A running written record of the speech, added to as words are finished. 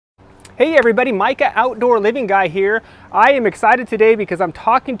Hey everybody, Micah Outdoor Living Guy here. I am excited today because I'm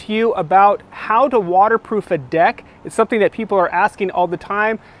talking to you about how to waterproof a deck. It's something that people are asking all the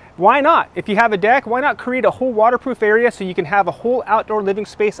time. Why not? If you have a deck, why not create a whole waterproof area so you can have a whole outdoor living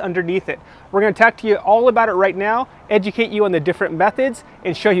space underneath it? We're going to talk to you all about it right now, educate you on the different methods,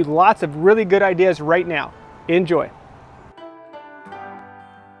 and show you lots of really good ideas right now. Enjoy.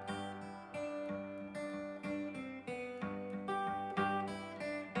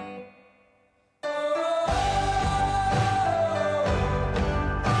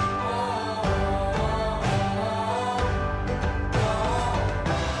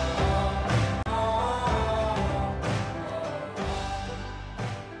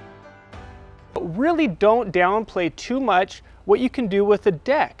 Really don't downplay too much what you can do with a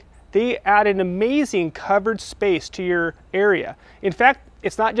deck. They add an amazing covered space to your area. In fact,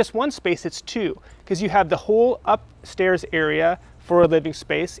 it's not just one space, it's two, because you have the whole upstairs area for a living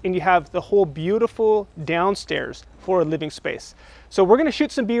space and you have the whole beautiful downstairs for a living space. So we're going to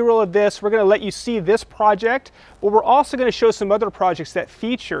shoot some B-roll of this. We're going to let you see this project, but we're also going to show some other projects that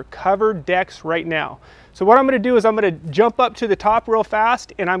feature covered decks right now. So what I'm going to do is I'm going to jump up to the top real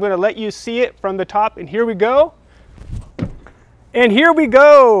fast and I'm going to let you see it from the top, and here we go. And here we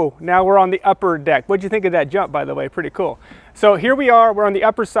go. Now we're on the upper deck. What'd you think of that jump, by the way? Pretty cool. So here we are, we're on the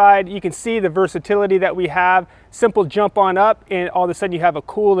upper side. You can see the versatility that we have. Simple jump on up and all of a sudden you have a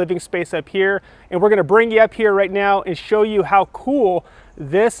cool living space up here. And we're gonna bring you up here right now and show you how cool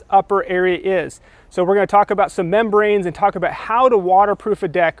this upper area is. So we're gonna talk about some membranes and talk about how to waterproof a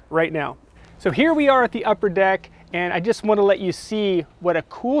deck right now. So here we are at the upper deck, and I just want to let you see what a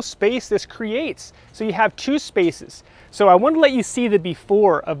cool space this creates. So you have two spaces. So I want to let you see the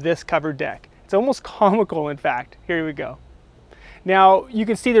before of this covered deck. It's almost comical, in fact. Here we go. Now you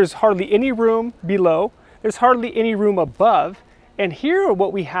can see there's hardly any room below. There's hardly any room above. And here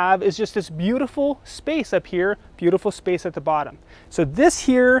what we have is just this beautiful space up here, beautiful space at the bottom. So this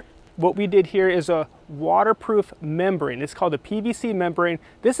here, what we did here is a waterproof membrane. It's called a PVC membrane.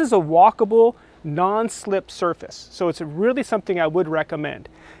 This is a walkable, non-slip surface. So it's really something I would recommend.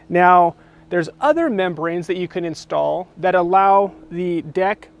 Now, there's other membranes that you can install that allow the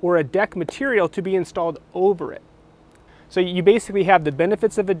deck or a deck material to be installed over it. So you basically have the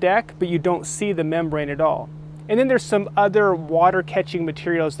benefits of a deck, but you don't see the membrane at all. And then there's some other water catching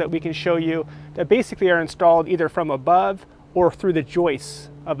materials that we can show you that basically are installed either from above or through the joists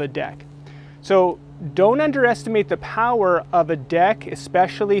of a deck. So don't underestimate the power of a deck,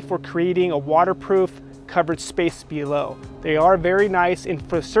 especially for creating a waterproof covered space below. They are very nice, and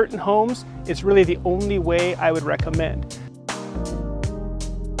for certain homes, it's really the only way I would recommend.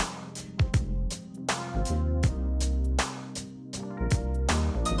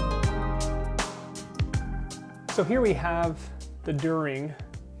 So here we have the during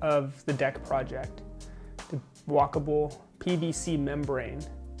of the deck project, the walkable PVC membrane,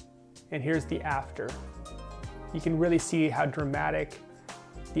 and here's the after. You can really see how dramatic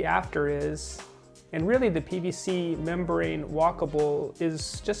the after is, and really the PVC membrane walkable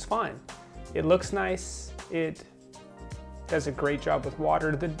is just fine. It looks nice, it does a great job with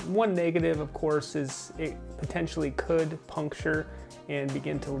water. The one negative, of course, is it potentially could puncture and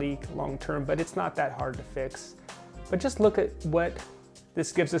begin to leak long term, but it's not that hard to fix. But just look at what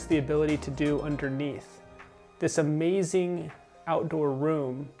this gives us the ability to do underneath. This amazing outdoor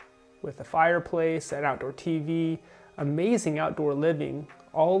room with a fireplace, an outdoor TV, amazing outdoor living,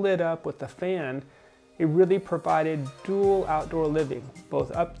 all lit up with a fan. It really provided dual outdoor living,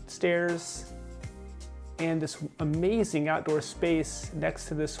 both upstairs and this amazing outdoor space next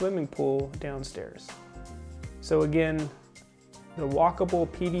to the swimming pool downstairs. So again, the walkable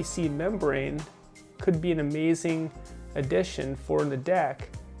PVC membrane could be an amazing addition for the deck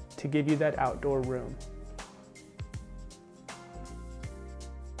to give you that outdoor room.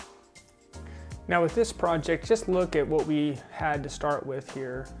 Now with this project, just look at what we had to start with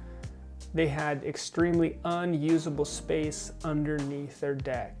here. They had extremely unusable space underneath their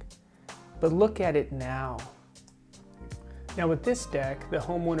deck. But look at it now. Now with this deck, the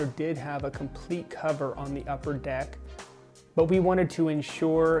homeowner did have a complete cover on the upper deck, but we wanted to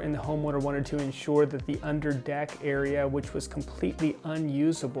ensure, and the homeowner wanted to ensure, that the under deck area, which was completely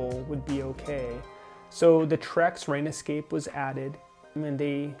unusable, would be okay. So the Trex Rain Escape was added, and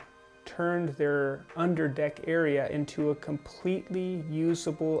they turned their under deck area into a completely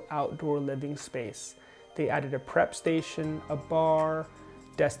usable outdoor living space. They added a prep station, a bar,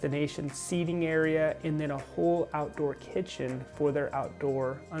 destination seating area, and then a whole outdoor kitchen for their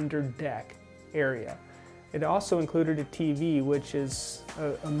outdoor under deck area. It also included a TV, which is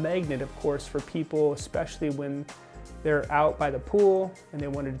a magnet, of course, for people, especially when they're out by the pool and they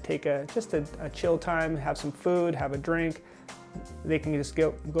wanted to take just a chill time, have some food, have a drink. They can just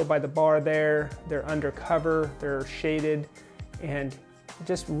go by the bar there. They're under cover, they're shaded, and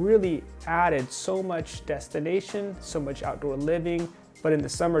just really added so much destination, so much outdoor living. But in the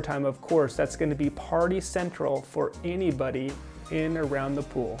summertime, of course, that's going to be party central for anybody in around the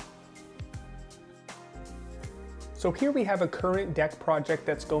pool. So here we have a current deck project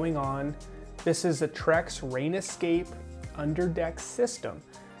that's going on. This is a Trex Rain Escape underdeck system.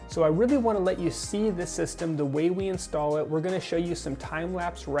 So I really want to let you see the system, the way we install it. We're going to show you some time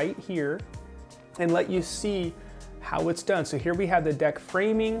lapse right here and let you see how it's done. So here we have the deck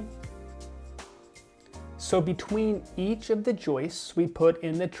framing. So between each of the joists, we put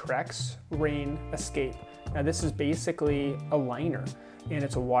in the Trex Rain Escape. Now this is basically a liner, and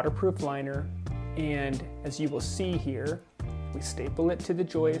it's a waterproof liner. And as you will see here, we staple it to the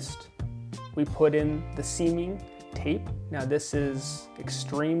joist. We put in the seaming tape. Now this is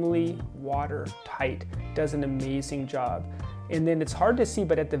extremely watertight, does an amazing job. And then it's hard to see,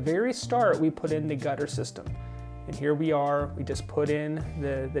 but at the very start, we put in the gutter system. And here we are, we just put in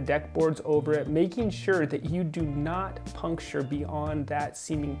the deck boards over it, making sure that you do not puncture beyond that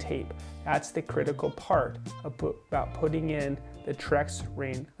seaming tape. That's the critical part about putting in the Trex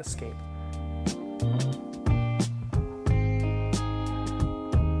Rain Escape.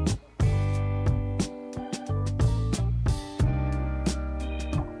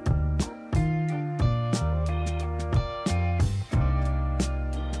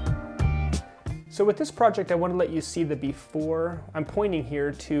 So with this project, I want to let you see the before. I'm pointing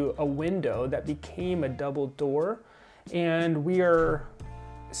here to a window that became a double door, and we are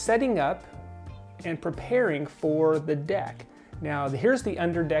setting up and preparing for the deck. Now here's the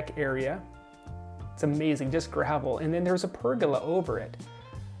underdeck area. It's amazing, just gravel, and then there's a pergola over it.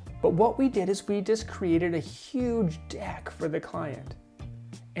 But what we did is we just created a huge deck for the client.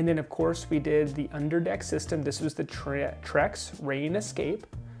 And then of course we did the underdeck system. This was the Trex Rain Escape.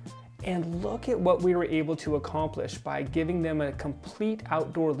 And look at what we were able to accomplish by giving them a complete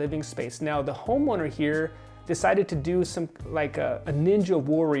outdoor living space. Now the homeowner here decided to do some like a ninja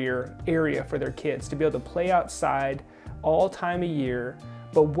warrior area for their kids to be able to play outside all time of year.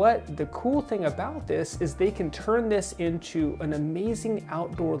 But what the cool thing about this is they can turn this into an amazing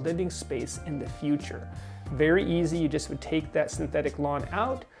outdoor living space in the future. Very easy, you just would take that synthetic lawn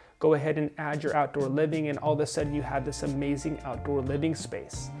out, go ahead and add your outdoor living, and all of a sudden you have this amazing outdoor living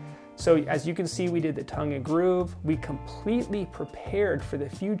space. So as you can see, we did the tongue and groove. We completely prepared for the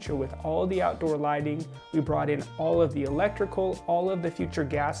future with all the outdoor lighting. We brought in all of the electrical, all of the future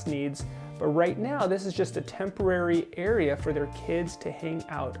gas needs. But right now, this is just a temporary area for their kids to hang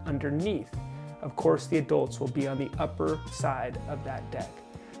out underneath. Of course, the adults will be on the upper side of that deck.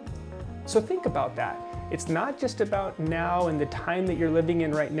 So think about that. It's not just about now and the time that you're living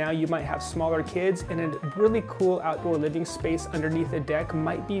in right now. You might have smaller kids, and a really cool outdoor living space underneath a deck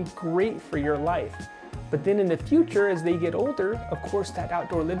might be great for your life. But then in the future, as they get older, of course, that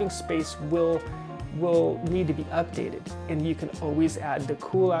outdoor living space will need to be updated. And you can always add the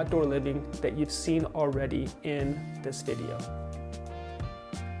cool outdoor living that you've seen already in this video.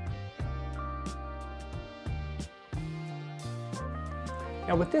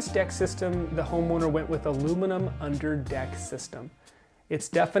 Now with this deck system, the homeowner went with aluminum underdeck system. It's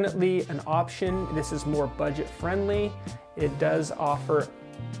definitely an option. This is more budget friendly. It does offer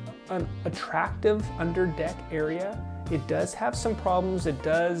an attractive underdeck area. It does have some problems. It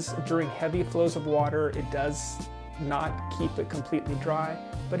does, during heavy flows of water, it does not keep it completely dry,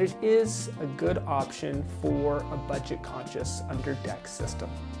 but it is a good option for a budget conscious underdeck system.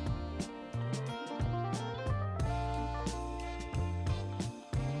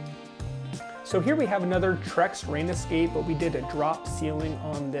 So here we have another Trex Rain Escape, but we did a drop ceiling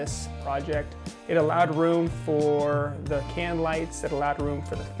on this project. It allowed room for the can lights, it allowed room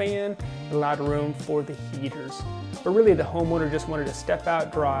for the fan, it allowed room for the heaters. But really the homeowner just wanted to step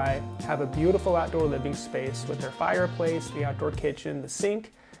out dry, have a beautiful outdoor living space with their fireplace, the outdoor kitchen, the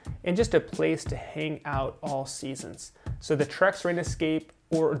sink, and just a place to hang out all seasons. So the Trex Rain Escape,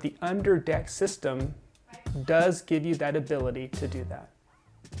 or the underdeck system, does give you that ability to do that.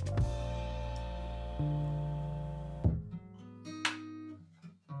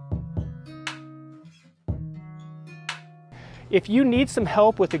 If you need some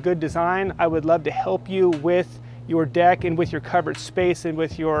help with a good design, I would love to help you with your deck and with your covered space and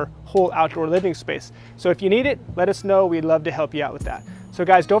with your whole outdoor living space. So if you need it, let us know. We'd love to help you out with that. So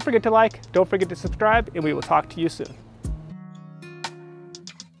guys, don't forget to like, don't forget to subscribe, and we will talk to you soon.